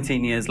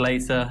 19 years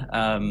later,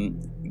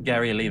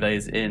 Gary Olive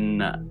is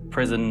in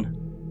prison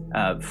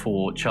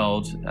for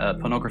child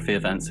pornography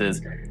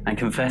offences and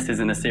confesses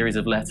in a series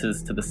of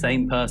letters to the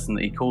same person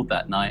that he called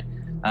that night,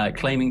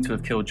 claiming to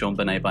have killed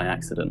JonBenét by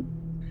accident.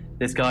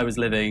 This guy was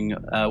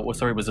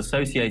was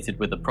associated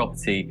with a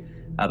property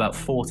about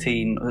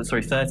 13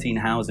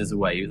 houses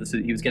away.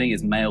 He was getting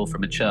his mail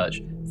from a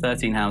church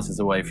 13 houses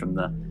away from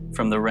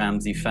the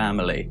Ramsey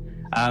family.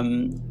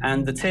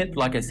 And the tip,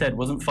 like I said,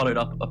 wasn't followed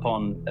up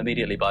upon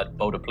immediately by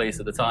Boulder Police.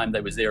 At the time, they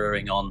were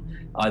zeroing on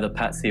either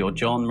Patsy or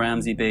John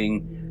Ramsey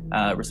being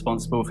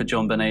responsible for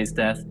JonBenét's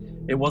death.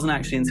 It wasn't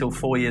actually until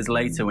 4 years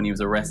later when he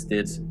was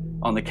arrested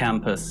on the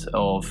campus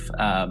of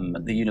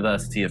the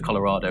University of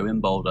Colorado in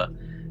Boulder,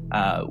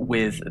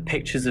 with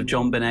pictures of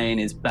JonBenét in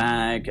his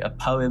bag, a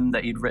poem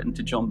that he'd written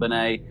to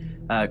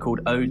JonBenét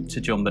called Ode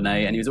to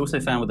JonBenét, and he was also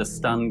found with a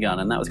stun gun,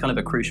 and that was kind of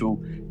a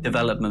crucial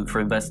development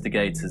for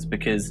investigators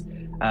because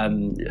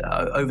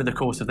over the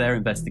course of their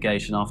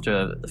investigation,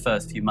 after the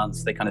first few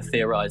months, they kind of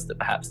theorized that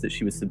perhaps that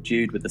she was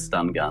subdued with the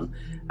stun gun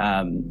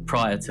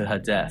prior to her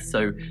death.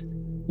 So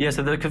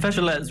the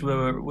confession letters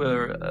were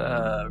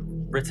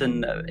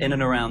written in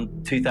and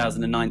around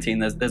 2019.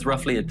 There's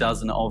roughly a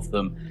dozen of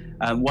them.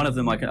 One of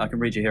them I can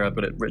read you here. I've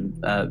got it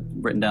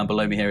written down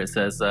below me here. It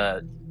says,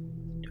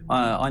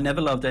 I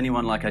never loved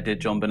anyone like I did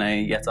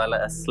JonBenét, yet I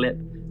let her slip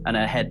and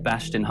her head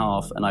bashed in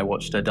half and I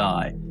watched her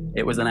die.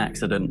 It was an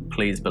accident,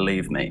 please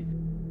believe me.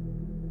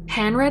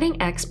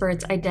 Handwriting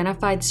experts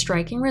identified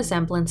striking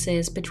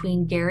resemblances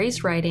between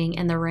Gary's writing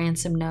and the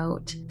ransom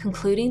note,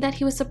 concluding that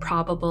he was the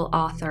probable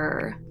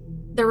author.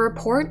 The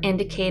report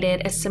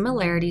indicated a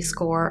similarity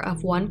score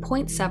of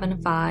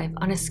 1.75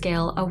 on a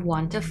scale of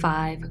 1 to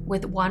 5,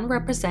 with 1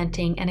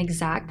 representing an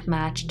exact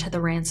match to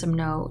the ransom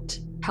note.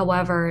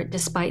 However,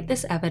 despite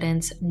this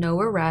evidence,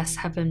 no arrests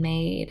have been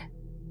made.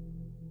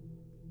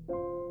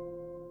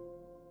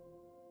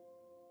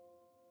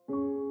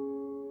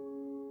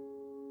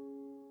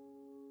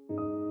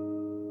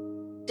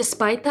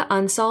 Despite the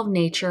unsolved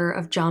nature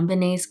of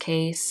JonBenét's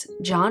case,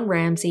 John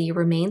Ramsey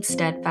remains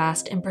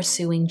steadfast in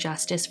pursuing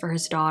justice for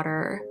his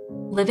daughter.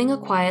 Living a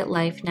quiet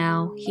life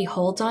now, he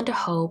holds on to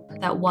hope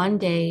that one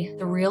day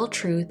the real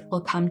truth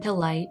will come to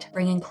light,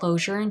 bringing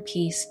closure and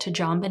peace to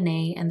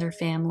JonBenét and their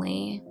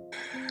family.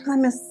 I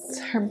miss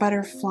her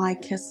butterfly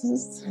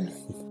kisses.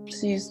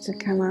 She used to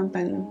come up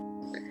and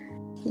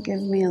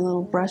give me a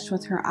little brush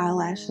with her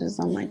eyelashes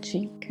on my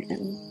cheek,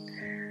 and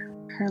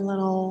her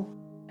little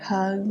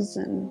hugs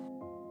and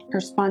her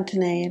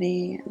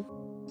spontaneity.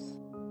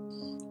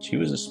 She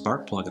was a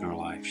spark plug in our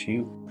life.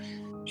 She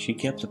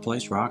kept the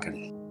place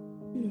rocking.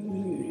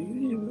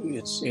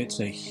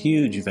 It's a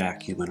huge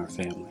vacuum in our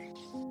family,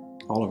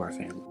 all of our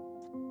family.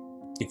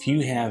 If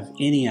you have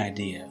any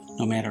idea,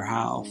 no matter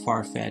how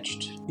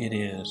far-fetched it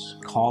is,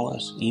 call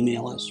us,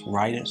 email us,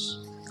 write us,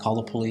 call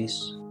the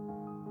police,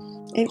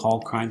 call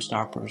Crime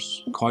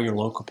Stoppers, call your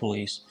local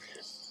police.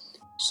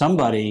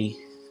 Somebody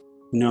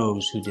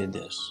knows who did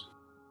this.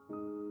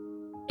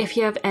 If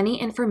you have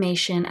any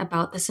information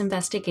about this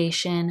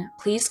investigation,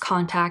 please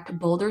contact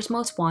Boulder's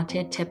Most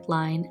Wanted tip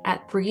line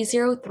at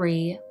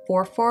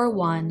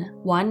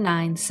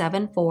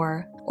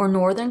 303-441-1974 or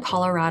Northern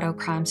Colorado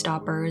Crime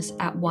Stoppers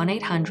at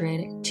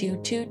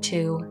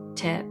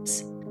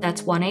 1-800-222-TIPS.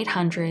 That's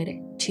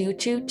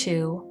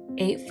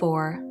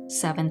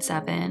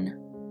 1-800-222-8477.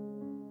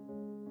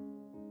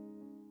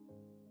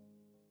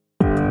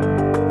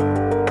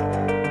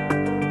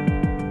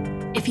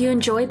 If you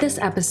enjoyed this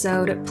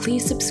episode,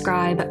 please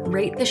subscribe,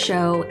 rate the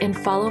show, and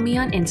follow me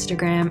on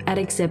Instagram at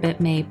Exhibit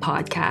May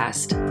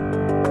Podcast.